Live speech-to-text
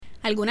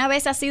¿Alguna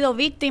vez has sido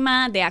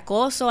víctima de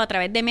acoso a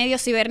través de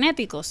medios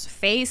cibernéticos?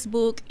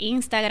 Facebook,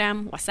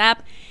 Instagram, WhatsApp.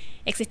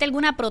 ¿Existe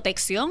alguna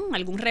protección,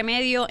 algún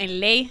remedio en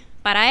ley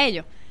para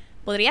ello?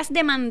 ¿Podrías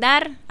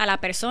demandar a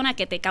la persona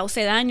que te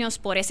cause daños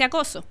por ese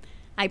acoso?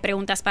 Hay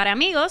preguntas para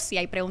amigos y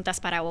hay preguntas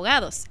para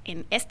abogados.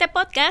 En este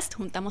podcast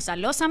juntamos a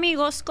los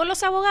amigos con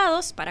los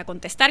abogados para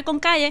contestar con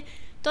calle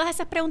todas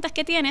esas preguntas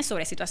que tienes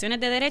sobre situaciones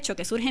de derecho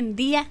que surgen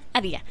día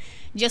a día.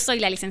 Yo soy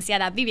la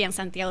licenciada Vivian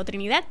Santiago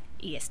Trinidad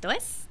y esto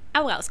es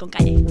Abogados con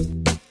Calle.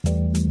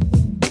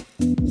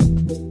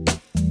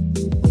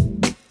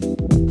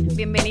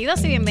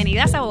 Bienvenidos y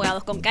bienvenidas a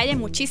Abogados con Calle.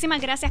 Muchísimas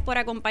gracias por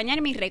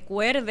acompañarme y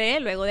recuerde,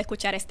 luego de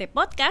escuchar este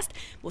podcast,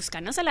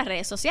 buscarnos en las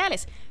redes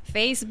sociales,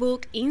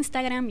 Facebook,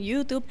 Instagram,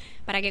 YouTube,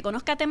 para que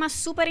conozca temas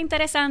súper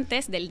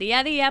interesantes del día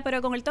a día,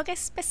 pero con el toque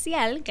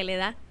especial que le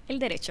da el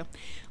derecho.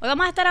 Hoy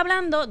vamos a estar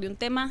hablando de un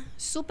tema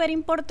súper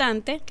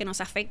importante que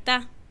nos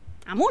afecta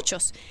a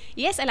muchos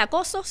y es el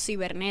acoso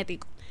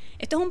cibernético.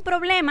 Esto es un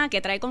problema que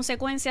trae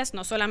consecuencias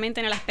no solamente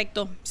en el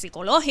aspecto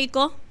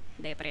psicológico,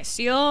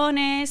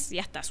 depresiones y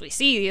hasta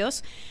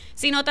suicidios,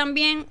 sino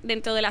también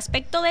dentro del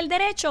aspecto del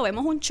derecho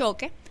vemos un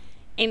choque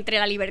entre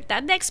la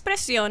libertad de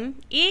expresión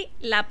y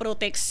la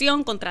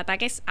protección contra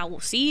ataques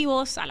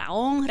abusivos a la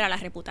honra, a la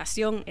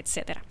reputación,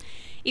 etc.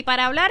 Y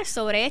para hablar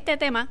sobre este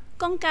tema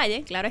con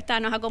calle, claro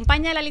está, nos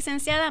acompaña la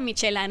licenciada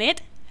Michelle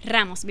Annette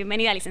Ramos.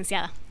 Bienvenida,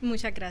 licenciada.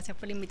 Muchas gracias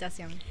por la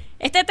invitación.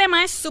 Este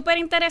tema es súper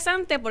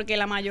interesante porque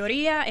la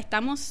mayoría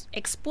estamos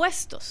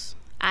expuestos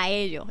a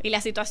ello y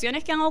las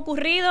situaciones que han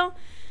ocurrido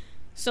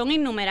son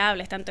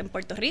innumerables, tanto en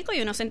Puerto Rico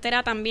y uno se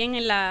entera también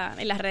en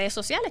las redes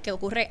sociales que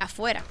ocurre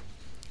afuera.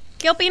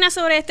 ¿Qué opinas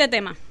sobre este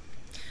tema?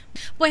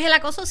 Pues el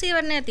acoso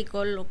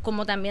cibernético,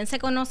 como también se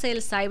conoce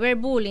el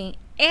cyberbullying,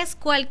 es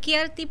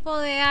cualquier tipo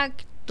de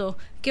acto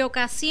que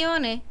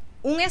ocasione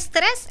un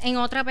estrés en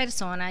otra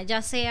persona,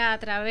 ya sea a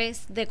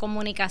través de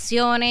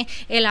comunicaciones,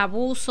 el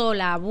abuso,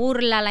 la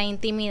burla, la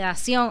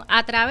intimidación,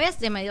 a través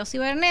de medios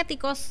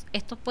cibernéticos.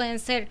 Estos pueden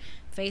ser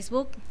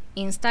Facebook,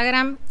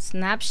 Instagram,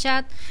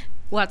 Snapchat,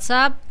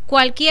 WhatsApp,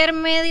 cualquier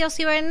medio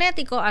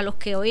cibernético a los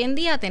que hoy en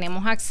día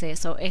tenemos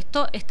acceso.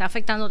 Esto está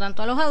afectando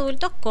tanto a los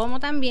adultos como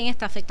también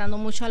está afectando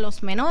mucho a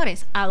los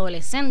menores,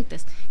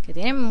 adolescentes, que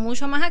tienen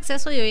mucho más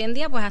acceso y hoy en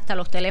día pues hasta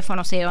los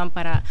teléfonos se llevan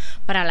para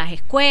las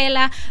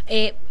escuelas.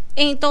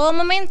 En todo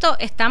momento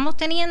estamos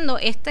teniendo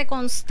esta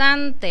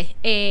constante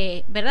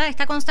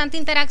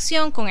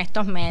interacción con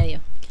estos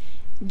medios.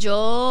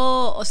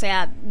 Yo,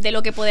 de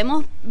lo que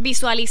podemos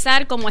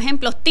visualizar como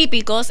ejemplos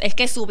típicos es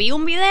que subí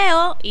un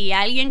video y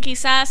alguien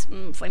quizás,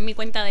 fue en mi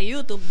cuenta de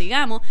YouTube,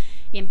 digamos,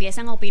 y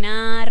empiezan a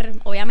opinar,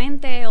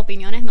 obviamente,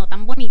 opiniones no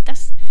tan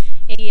bonitas,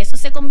 y eso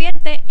se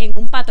convierte en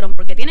un patrón,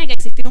 porque tiene que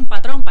existir un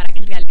patrón para que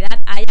en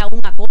realidad haya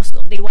un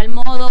acoso. De igual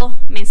modo,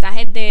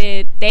 mensajes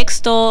de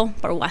texto,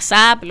 por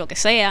WhatsApp, lo que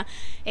sea,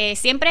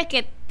 siempre es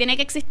que tiene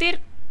que existir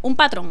un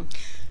patrón.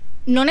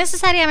 No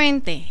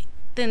necesariamente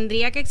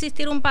tendría que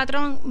existir un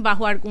patrón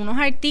bajo algunos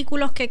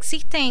artículos que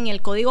existen en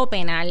el Código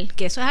Penal,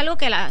 que eso es algo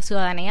que la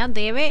ciudadanía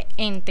debe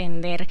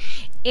entender.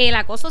 El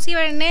acoso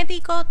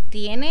cibernético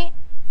tiene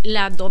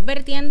las dos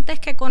vertientes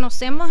que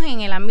conocemos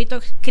en el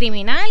ámbito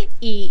criminal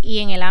y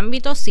en el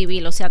ámbito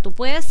civil. O sea, tú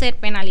puedes ser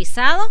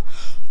penalizado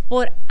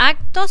por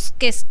actos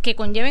que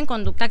conlleven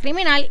conducta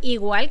criminal,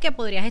 igual que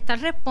podrías estar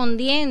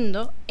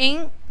respondiendo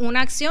en una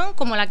acción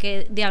como la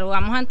que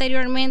dialogamos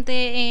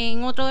anteriormente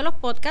en otro de los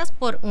podcasts,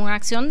 por una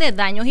acción de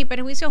daños y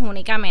perjuicios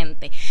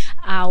únicamente.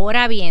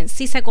 Ahora bien,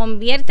 si se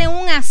convierte en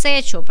un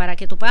acecho para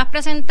que tú puedas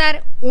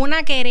presentar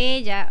una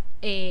querella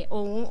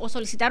o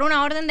solicitar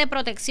una orden de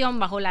protección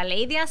bajo la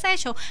ley de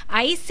acecho,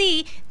 ahí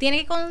sí tiene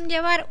que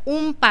conllevar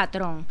un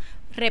patrón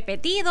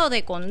repetido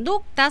de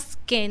conductas,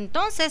 que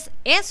entonces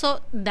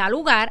eso da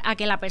lugar a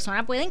que la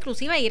persona pueda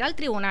inclusive ir al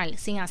tribunal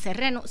sin hacer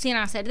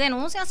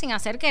denuncia, sin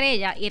hacer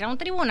querella, ir a un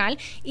tribunal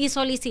y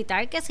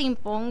solicitar que se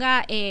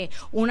imponga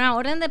una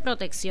orden de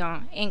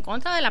protección en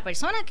contra de la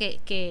persona que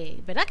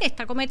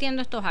está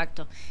cometiendo estos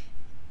actos.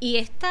 Y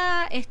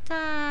esta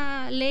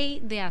ley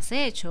de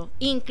acecho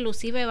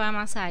inclusive va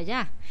más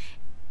allá.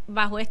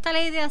 Bajo esta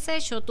ley de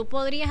acecho tú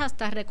podrías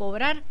hasta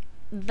recobrar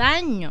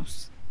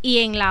daños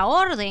y en la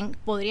orden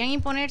podrían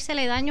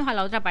imponérsele daños a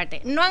la otra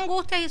parte. No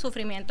angustias y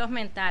sufrimientos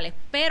mentales,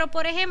 pero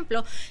por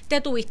ejemplo,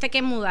 te tuviste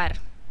que mudar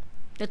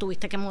de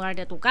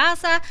tu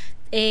casa,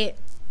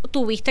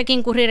 tuviste que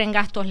incurrir en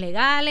gastos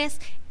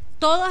legales.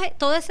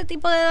 Todo ese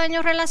tipo de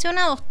daños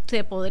relacionados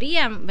te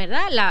podrían,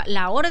 ¿verdad?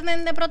 La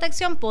orden de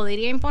protección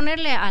podría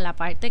imponerle a la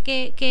parte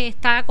que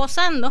está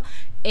acosando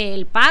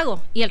el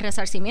pago y el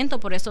resarcimiento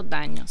por esos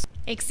daños.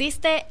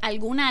 ¿Existe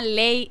alguna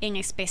ley en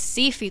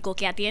específico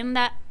que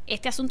atienda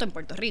este asunto en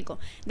Puerto Rico,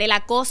 del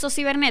acoso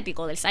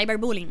cibernético, del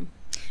cyberbullying?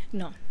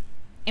 No.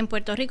 En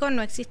Puerto Rico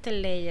no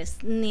existen leyes,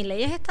 ni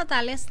leyes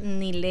estatales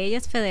ni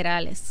leyes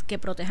federales que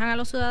protejan a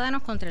los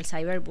ciudadanos contra el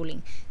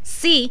cyberbullying.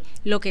 Sí,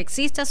 lo que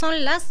existe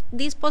son las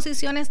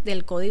disposiciones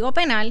del Código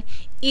Penal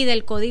y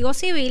del Código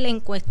Civil en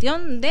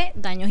cuestión de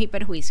daños y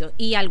perjuicios,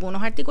 y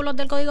algunos artículos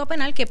del Código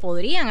Penal que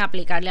podrían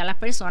aplicarle a las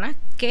personas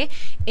que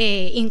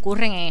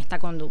incurren en esta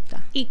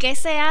conducta. ¿Y qué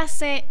se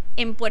hace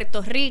en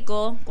Puerto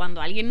Rico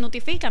cuando alguien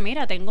notifica,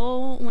 mira,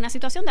 tengo una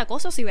situación de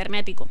acoso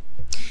cibernético?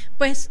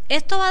 Pues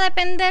esto va a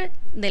depender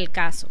del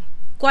caso.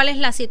 ¿Cuál es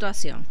la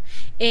situación?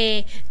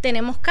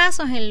 Tenemos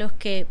casos en los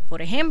que,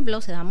 por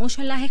ejemplo, se da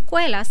mucho en las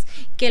escuelas,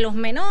 que los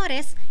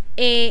menores,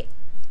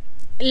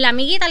 la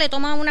amiguita le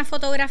toma una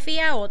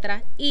fotografía a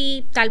otra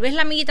y tal vez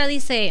la amiguita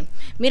dice,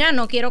 mira,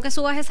 no quiero que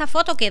subas esa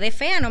foto, quedé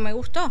fea, no me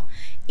gustó.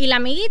 Y la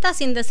amiguita,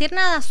 sin decir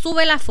nada,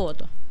 sube la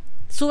foto.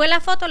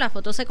 La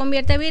foto se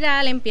convierte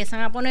viral,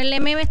 empiezan a ponerle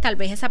memes, tal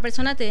vez esa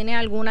persona tiene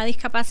alguna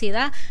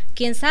discapacidad,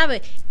 quién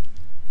sabe.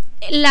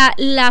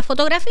 La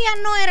fotografía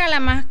no era la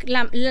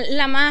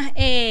más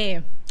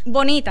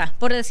bonita,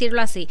 por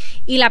decirlo así,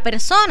 y la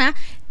persona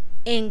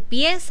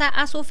empieza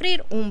a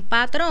sufrir un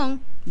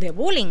patrón de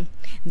bullying,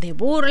 de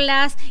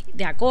burlas,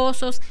 de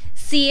acosos.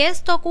 Si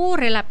esto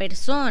ocurre, la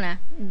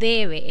persona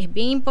debe, es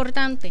bien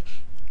importante,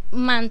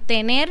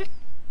 mantener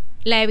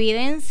la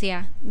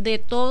evidencia de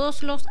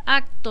todos los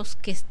actos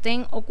que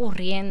estén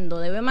ocurriendo.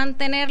 Debe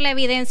mantener la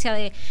evidencia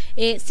de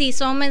si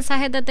son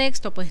mensajes de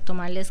texto, pues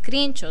tomarle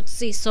screenshots,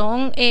 si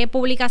son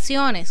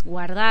publicaciones,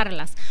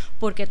 guardarlas,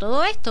 porque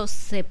todo esto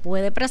se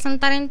puede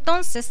presentar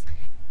entonces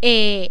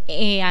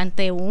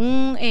ante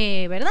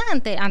 ¿verdad?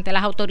 Ante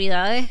las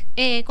autoridades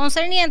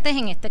concernientes.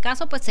 En este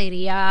caso, pues se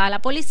iría a la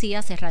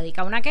policía, se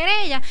radica una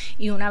querella,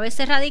 y una vez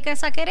se radica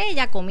esa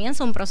querella,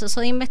 comienza un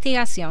proceso de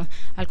investigación.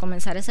 Al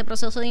comenzar ese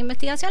proceso de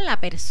investigación, la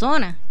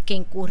persona que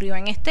incurrió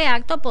en este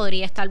acto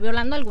podría estar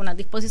violando algunas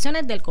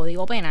disposiciones del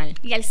Código Penal.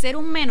 Y al ser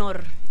un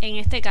menor, en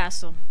este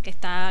caso, que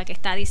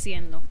está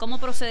diciendo, ¿cómo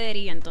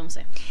procedería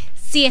entonces?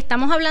 Si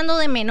estamos hablando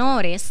de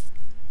menores,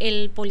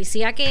 el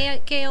policía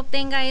que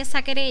obtenga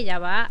esa querella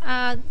va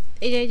a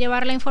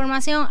llevar la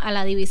información a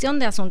la División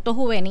de Asuntos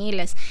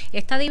Juveniles.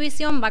 Esta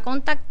división va a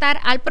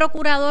contactar al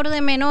procurador de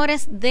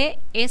menores de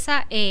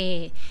esa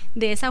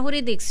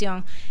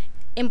jurisdicción.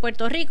 En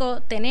Puerto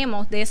Rico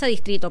tenemos,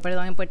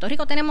 en Puerto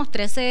Rico tenemos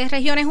 13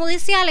 regiones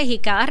judiciales, y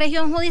cada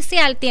región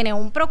judicial tiene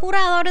un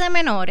procurador de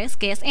menores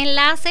que es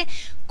enlace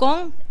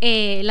con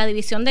la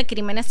División de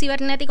Crímenes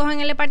Cibernéticos en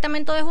el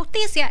Departamento de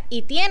Justicia,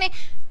 y tiene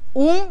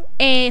un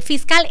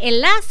fiscal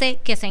enlace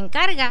que se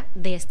encarga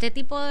de este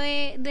tipo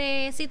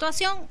de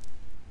situación,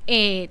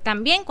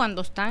 también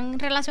cuando está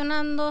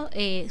relacionado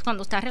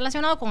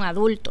con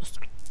adultos.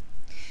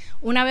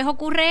 Una vez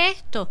ocurre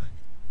esto,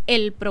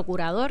 el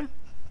procurador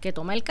que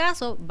toma el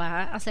caso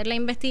va a hacer la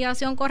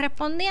investigación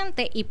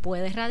correspondiente y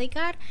puede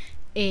radicar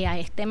a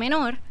este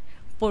menor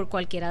por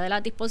cualquiera de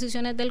las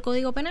disposiciones del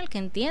Código Penal que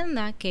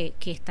entienda que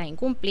está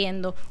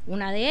incumpliendo.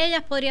 Una de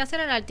ellas podría ser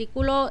el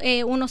artículo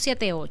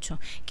 178,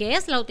 que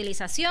es la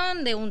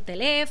utilización de un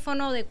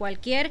teléfono, de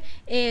cualquier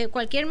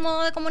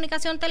modo de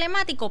comunicación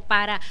telemático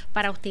para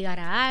hostigar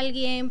a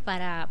alguien,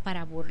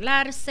 para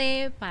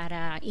burlarse,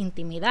 para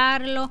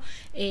intimidarlo.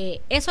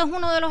 Eso es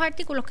uno de los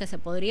artículos que se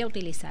podría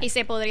utilizar. ¿Y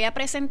se podría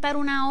presentar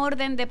una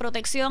orden de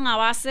protección a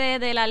base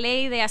de la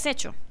ley de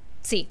acecho?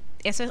 Sí.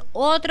 Eso es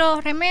otro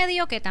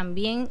remedio que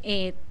también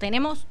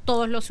tenemos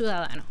todos los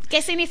ciudadanos.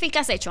 ¿Qué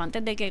significa acecho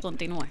antes de que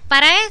continúe?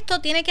 Para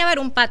esto tiene que haber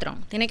un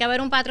patrón. Tiene que haber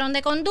un patrón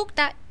de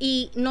conducta,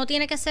 y no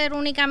tiene que ser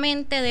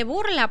únicamente de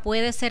burla.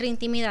 Puede ser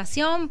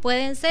intimidación,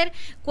 pueden ser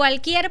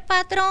cualquier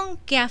patrón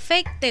que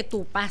afecte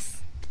tu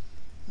paz.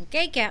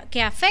 ¿Okay?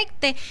 Que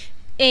afecte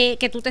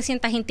que tú te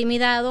sientas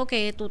intimidado,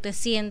 que tú te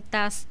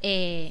sientas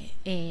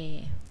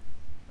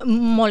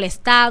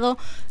molestado.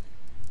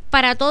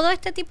 Para todo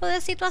este tipo de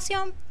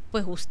situación,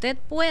 pues usted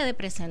puede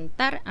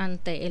presentar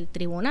ante el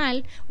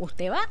tribunal.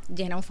 Usted va,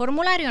 llena un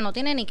formulario, no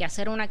tiene ni que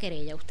hacer una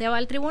querella. Usted va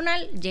al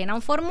tribunal, llena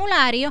un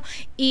formulario,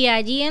 y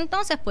allí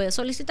entonces puede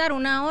solicitar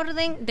una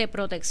orden de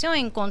protección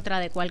en contra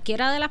de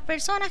cualquiera de las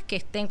personas que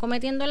estén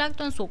cometiendo el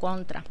acto en su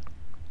contra.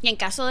 Y en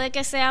caso de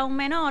que sea un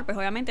menor, pues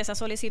obviamente esa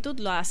solicitud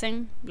lo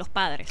hacen los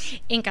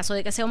padres. En caso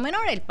de que sea un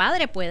menor, el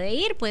padre puede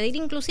ir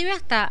inclusive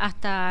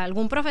hasta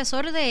algún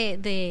profesor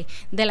de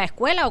la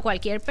escuela o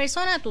cualquier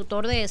persona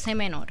tutor de ese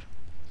menor.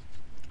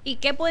 ¿Y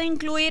qué puede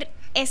incluir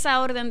esa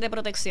orden de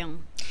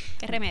protección?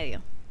 ¿Qué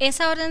remedio?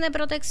 Esa orden de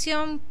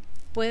protección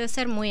puede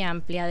ser muy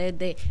amplia,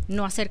 desde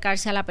no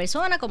acercarse a la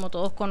persona, como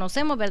todos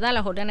conocemos, ¿verdad?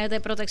 Las órdenes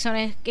de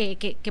protección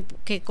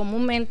que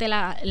comúnmente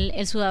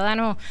el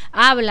ciudadano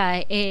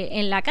habla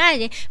en la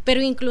calle,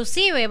 pero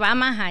inclusive va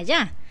más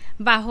allá.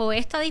 Bajo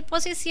esta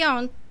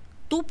disposición,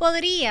 tú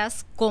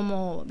podrías,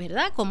 como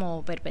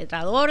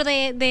perpetrador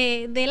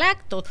del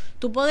acto,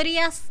 tú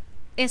podrías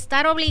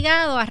estar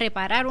obligado a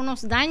reparar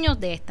unos daños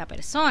de esta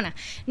persona,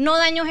 no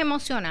daños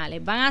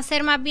emocionales, van a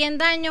ser más bien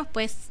daños,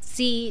 pues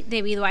si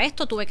debido a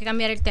esto tuve que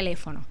cambiar el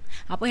teléfono,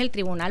 pues el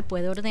tribunal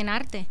puede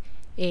ordenarte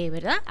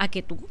 ¿verdad? A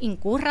que tú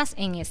incurras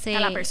en ese... A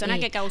la persona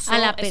que causó a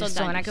la esos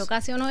persona daños. que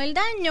ocasionó el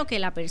daño, que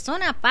la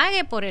persona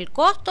pague por el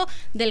costo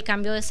del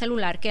cambio de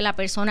celular, que la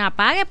persona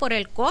pague por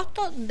el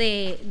costo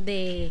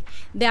de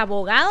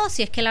abogado,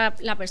 si es que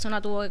la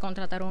persona tuvo que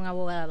contratar un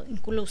abogado.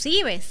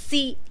 Inclusive,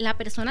 si la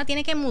persona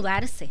tiene que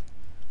mudarse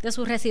de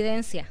su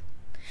residencia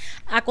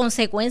a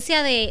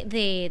consecuencia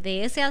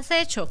de ese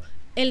acecho,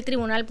 el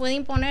tribunal puede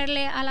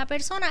imponerle a la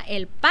persona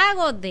el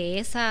pago de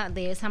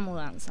esa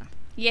mudanza.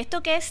 Y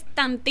esto que es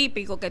tan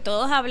típico, que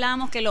todos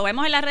hablamos, que lo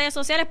vemos en las redes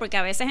sociales, porque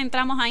a veces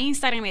entramos a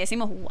Instagram y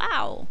decimos,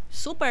 wow,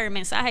 súper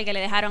mensaje que le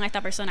dejaron a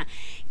esta persona.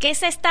 ¿Qué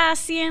se está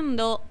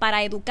haciendo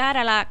para educar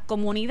a la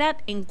comunidad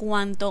en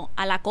cuanto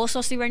al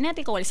acoso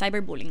cibernético o el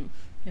cyberbullying?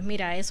 Pues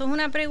mira, eso es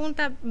una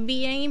pregunta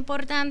bien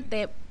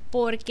importante,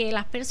 porque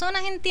las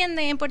personas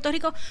entienden en Puerto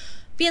Rico,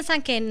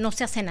 piensan que no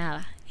se hace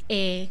nada.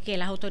 Que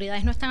las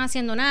autoridades no están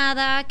haciendo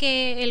nada,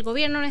 que el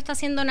gobierno no está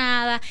haciendo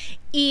nada.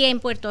 Y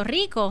en Puerto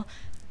Rico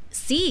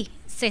sí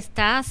se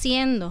está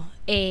haciendo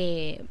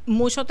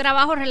mucho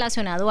trabajo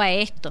relacionado a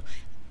esto.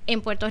 En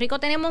Puerto Rico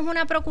tenemos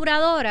una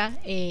procuradora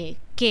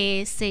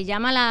que se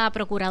llama la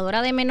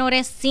Procuradora de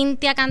Menores,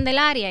 Cintia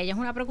Candelaria. Ella es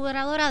una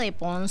procuradora de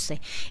Ponce.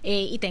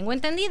 Y tengo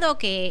entendido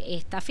que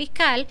esta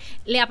fiscal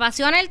le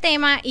apasiona el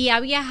tema y ha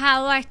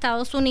viajado a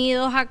Estados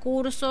Unidos a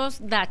cursos,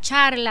 da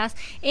charlas,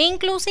 e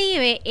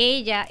inclusive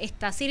ella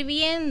está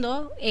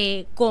sirviendo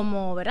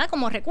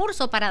como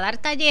recurso para dar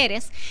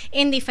talleres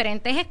en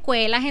diferentes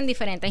escuelas, en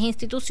diferentes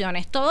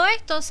instituciones. Todo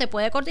esto se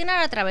puede coordinar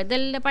a través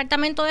del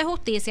Departamento de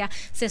Justicia.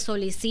 Se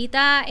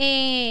solicita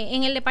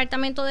en el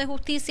Departamento de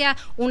Justicia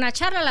una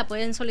charla, la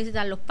pueden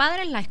solicitar los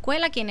padres, la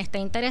escuela, quien esté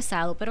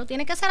interesado, pero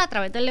tiene que ser a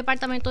través del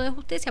Departamento de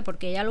Justicia,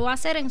 porque ella lo va a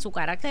hacer en su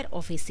carácter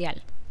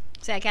oficial.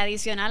 O sea, que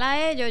adicional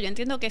a ello, yo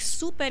entiendo que es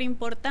súper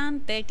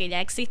importante que ya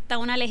exista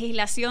una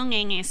legislación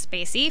en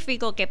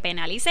específico que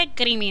penalice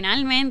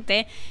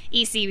criminalmente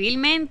y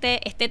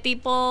civilmente este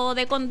tipo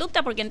de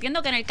conducta, porque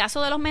entiendo que en el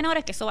caso de los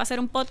menores, que eso va a ser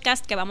un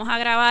podcast que vamos a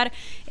grabar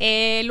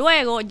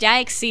luego,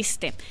 ya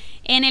existe.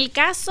 En el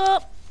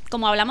caso,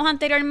 como hablamos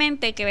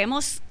anteriormente, que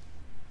vemos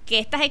que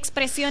estas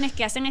expresiones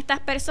que hacen estas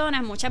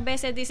personas muchas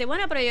veces dicen,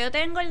 bueno, pero yo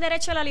tengo el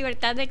derecho a la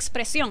libertad de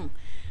expresión.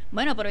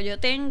 Bueno, pero yo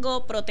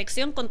tengo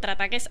protección contra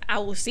ataques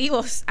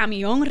abusivos a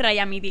mi honra y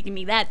a mi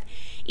dignidad.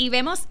 Y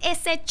vemos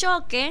ese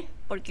choque,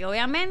 porque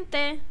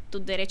obviamente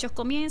tus derechos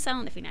comienzan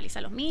donde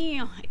finalizan los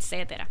míos,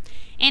 etcétera.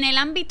 En el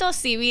ámbito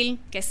civil,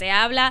 que se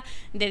habla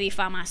de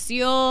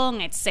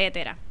difamación,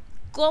 etcétera,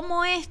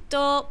 ¿cómo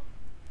esto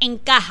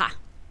encaja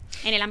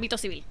en el ámbito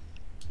civil?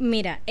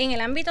 Mira, en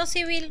el ámbito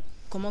civil,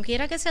 como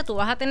quiera que sea, tú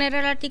vas a tener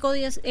el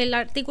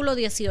artículo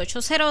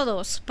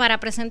 1802 para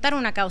presentar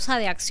una causa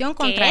de acción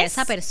contra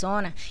esa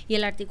persona. Y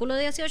el artículo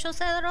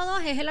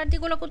 1802 es el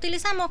artículo que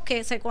utilizamos,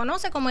 que se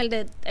conoce como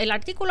el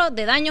artículo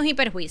de daños y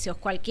perjuicios.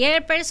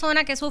 Cualquier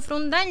persona que sufre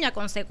un daño a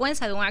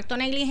consecuencia de un acto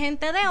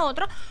negligente de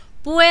otro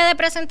puede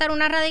presentar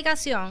una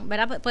radicación,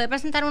 ¿verdad? Puede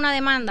presentar una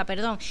demanda,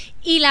 perdón.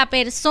 Y la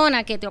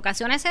persona que te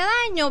ocasiona ese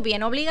daño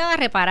viene obligada a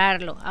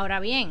repararlo.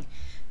 Ahora bien,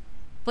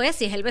 pues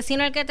si es el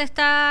vecino el que te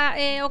está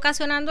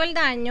ocasionando el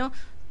daño,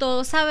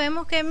 todos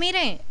sabemos que,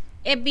 mire,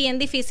 es bien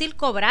difícil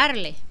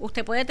cobrarle.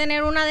 Usted puede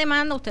tener una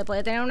demanda, usted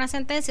puede tener una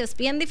sentencia, es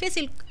bien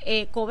difícil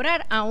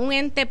cobrar a un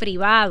ente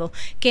privado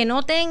que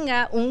no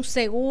tenga un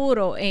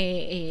seguro,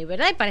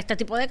 ¿verdad? Y para este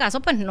tipo de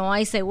casos, pues no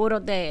hay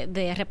seguros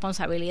de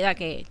responsabilidad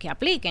que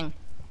apliquen.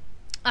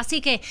 Así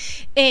que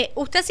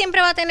usted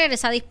siempre va a tener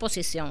esa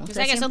disposición. O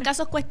sea, que son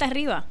casos cuesta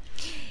arriba.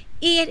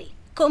 Y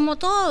como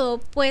todo,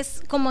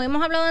 pues como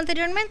hemos hablado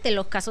anteriormente,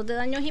 los casos de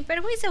daños y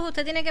perjuicios,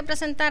 usted tiene que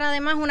presentar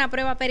además una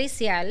prueba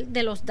pericial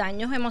de los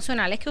daños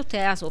emocionales que usted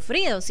ha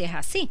sufrido, si es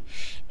así.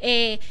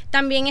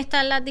 También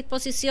están las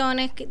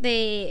disposiciones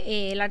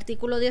del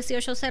artículo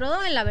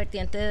 1802 en la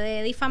vertiente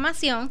de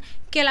difamación,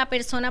 que la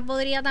persona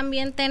podría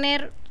también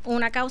tener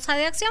una causa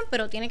de acción,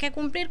 pero tiene que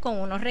cumplir con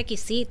unos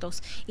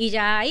requisitos. Y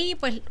ya ahí,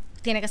 pues,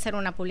 tiene que ser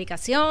una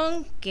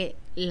publicación que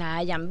la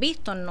hayan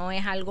visto, no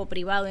es algo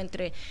privado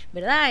entre,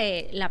 ¿verdad?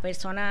 La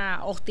persona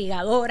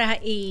hostigadora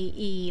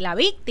y la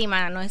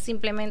víctima, no es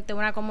simplemente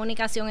una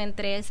comunicación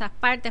entre esas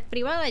partes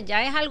privadas,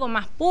 ya es algo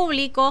más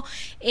público,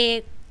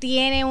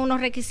 tiene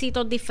unos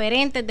requisitos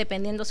diferentes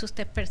dependiendo si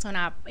usted es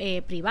persona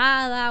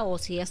privada o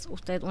si es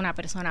usted una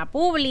persona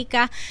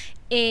pública.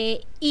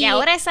 Y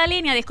ahora esa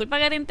línea, disculpa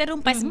que te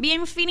interrumpa, es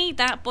bien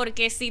finita,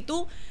 porque si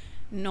tú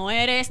no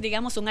eres,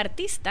 digamos, un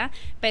artista,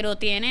 pero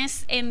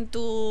tienes en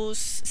tus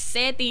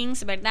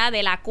settings, ¿verdad?,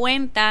 de la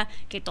cuenta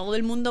que todo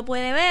el mundo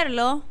puede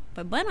verlo,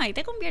 pues bueno, ahí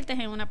te conviertes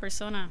en una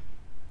persona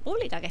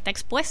pública que está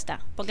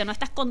expuesta, porque no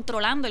estás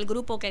controlando el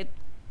grupo que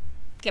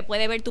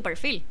puede ver tu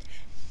perfil.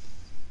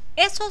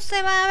 Eso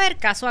se va a ver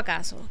caso a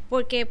caso,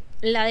 porque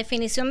la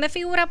definición de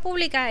figura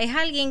pública es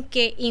alguien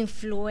que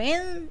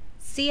influencia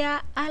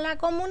a la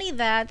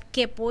comunidad,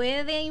 que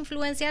puede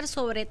influenciar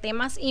sobre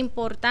temas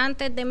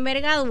importantes de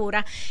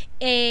envergadura,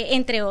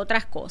 entre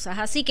otras cosas.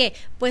 Así que,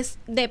 pues,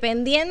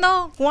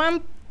 dependiendo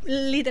cuán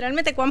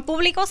literalmente cuán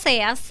público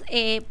seas,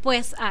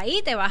 pues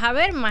ahí te vas a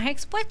ver más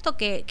expuesto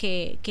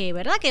que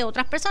 ¿verdad? Que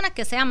otras personas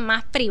que sean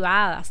más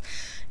privadas.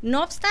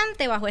 No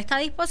obstante, bajo esta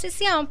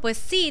disposición, pues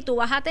sí, tú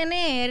vas a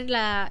tener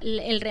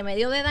el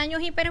remedio de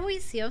daños y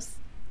perjuicios,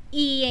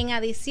 y en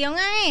adición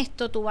a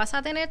esto, tú vas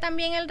a tener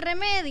también el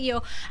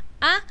remedio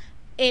a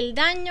el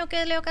daño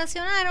que le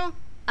ocasionaron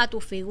a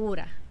tu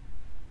figura,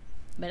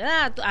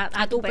 ¿verdad?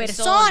 A tu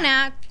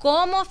persona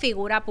como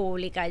figura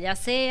pública, ya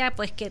sea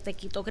pues que te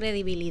quitó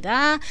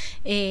credibilidad,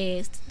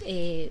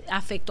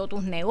 afectó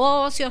tus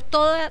negocios,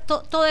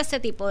 todo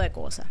ese tipo de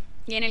cosas.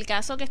 Y en el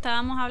caso que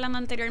estábamos hablando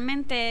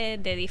anteriormente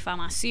de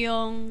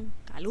difamación,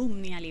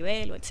 calumnia,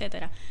 libelo,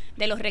 etcétera,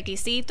 de los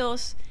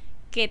requisitos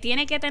que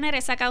tiene que tener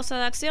esa causa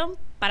de acción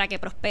para que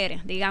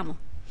prospere, digamos,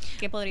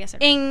 ¿qué podría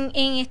ser? En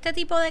este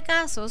tipo de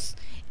casos,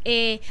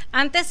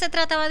 antes se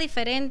trataba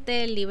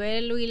diferente el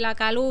libelo y la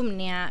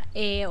calumnia.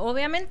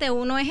 Obviamente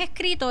uno es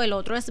escrito, el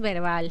otro es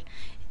verbal.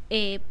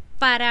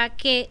 Para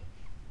que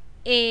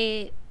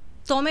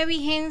tome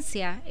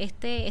vigencia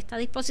esta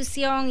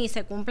disposición y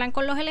se cumplan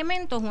con los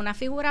elementos, una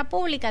figura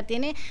pública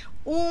tiene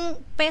un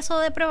peso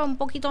de prueba un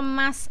poquito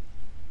más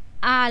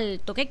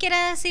alto. ¿Qué quiere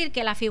decir?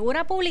 Que la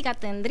figura pública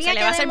tendría que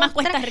le va a hacer más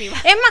cuesta arriba.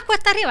 Es más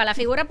cuesta arriba. La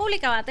figura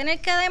pública va a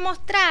tener que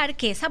demostrar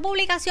que esa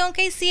publicación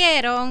que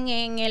hicieron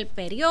en el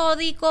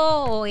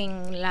periódico o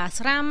en las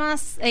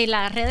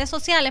redes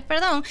sociales,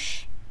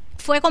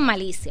 fue con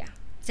malicia.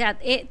 O sea,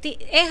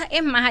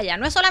 es más allá.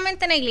 No es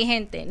solamente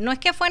negligente. No es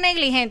que fue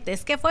negligente,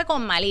 es que fue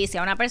con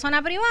malicia. Una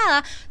persona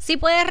privada sí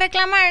puede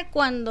reclamar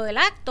cuando el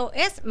acto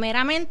es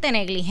meramente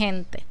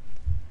negligente.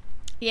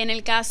 Y en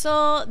el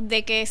caso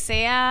de que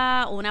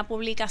sea una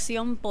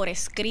publicación por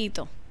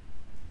escrito,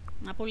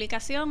 una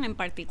publicación en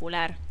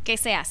particular, ¿qué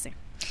se hace?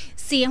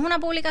 Si es una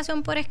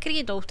publicación por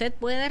escrito, usted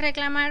puede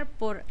reclamar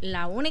por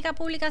la única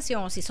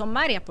publicación, o si son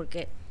varias,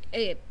 porque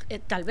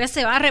tal vez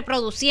se va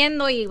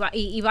reproduciendo y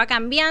va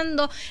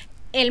cambiando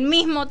el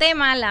mismo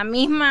tema, la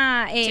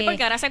misma... sí,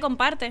 porque ahora se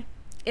comparte.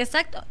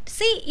 Exacto.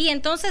 Sí, y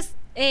entonces...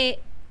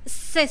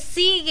 se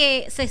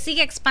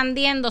sigue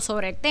expandiendo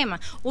sobre el tema.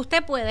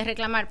 Usted puede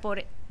reclamar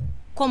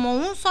como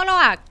un solo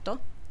acto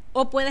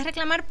o puede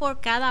reclamar por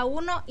cada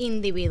uno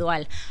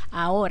individual.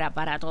 Ahora,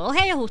 para todos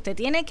ellos, usted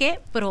tiene que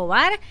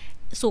probar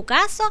su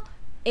caso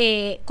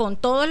con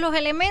todos los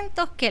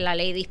elementos que la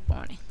ley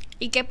dispone.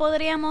 ¿Y qué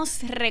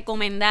podríamos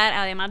recomendar,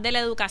 además de la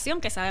educación,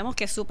 que sabemos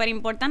que es súper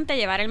importante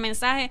llevar el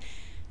mensaje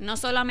no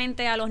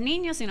solamente a los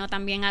niños, sino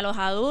también a los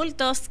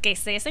adultos, que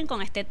cesen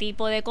con este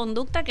tipo de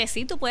conducta, que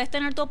sí, tú puedes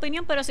tener tu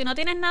opinión, pero si no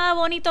tienes nada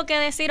bonito que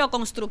decir o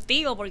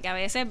constructivo, porque a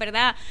veces,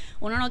 ¿verdad?,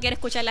 uno no quiere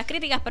escuchar las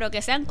críticas, pero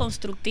que sean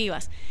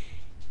constructivas.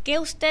 ¿Qué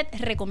usted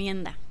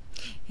recomienda?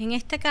 En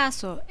este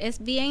caso,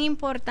 es bien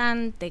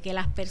importante que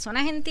las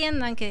personas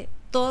entiendan que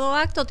todo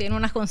acto tiene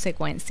unas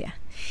consecuencias.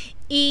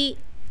 Y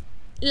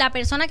la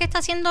persona que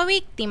está siendo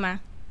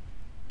víctima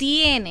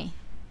tiene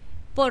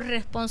por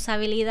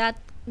responsabilidad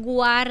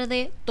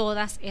guarde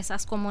todas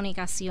esas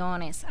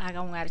comunicaciones, haga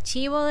un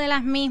archivo de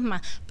las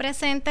mismas,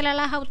 preséntele a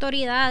las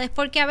autoridades,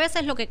 porque a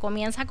veces lo que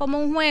comienza como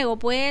un juego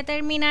puede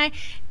terminar,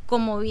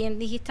 como bien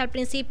dijiste al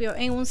principio,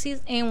 en un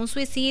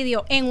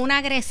suicidio, en una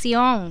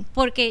agresión,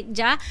 porque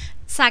ya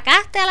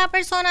sacaste a la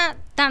persona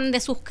tan de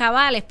sus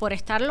cabales por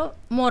estarlo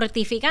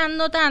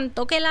mortificando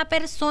tanto que la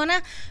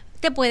persona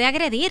te puede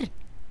agredir,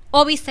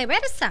 o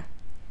viceversa.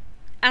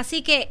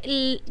 Así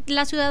que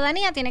la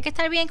ciudadanía tiene que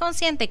estar bien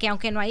consciente que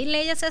aunque no hay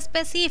leyes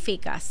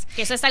específicas,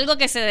 que eso es algo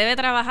que se debe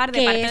trabajar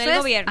de parte del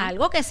gobierno.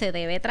 Algo que se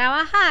debe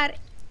trabajar,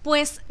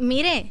 pues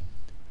mire,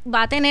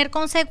 va a tener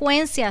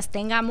consecuencias,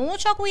 tenga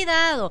mucho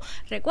cuidado.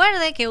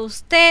 Recuerde que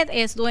usted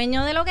es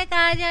dueño de lo que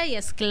calla y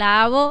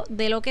esclavo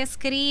de lo que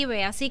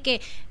escribe, así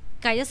que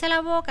cállese la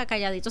boca,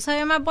 calladito se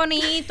ve más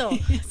bonito.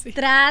 Sí.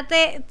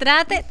 Trate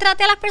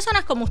a las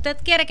personas como usted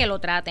quiere que lo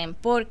traten,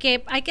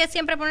 porque hay que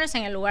siempre ponerse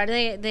en el lugar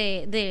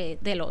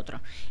del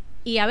otro.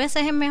 Y a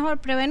veces es mejor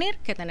prevenir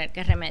que tener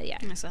que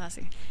remediar. Eso es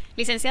así.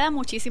 Licenciada,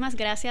 muchísimas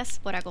gracias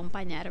por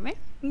acompañarme.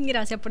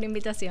 Gracias por la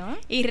invitación.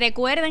 Y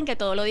recuerden que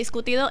todo lo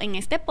discutido en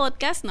este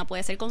podcast no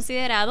puede ser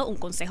considerado un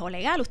consejo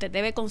legal. Usted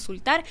debe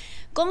consultar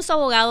con su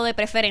abogado de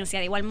preferencia.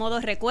 De igual modo,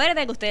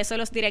 recuerde que ustedes son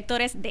los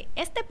directores de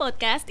este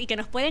podcast y que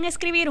nos pueden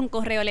escribir un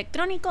correo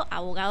electrónico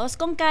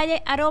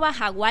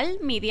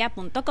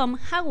abogadosconcalle@jaguarmedia.com,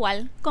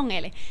 Jaguar con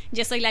L.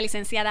 Yo soy la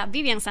licenciada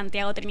Vivian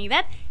Santiago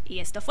Trinidad y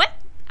esto fue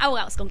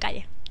Abogados con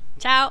Calle.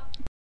 Chao.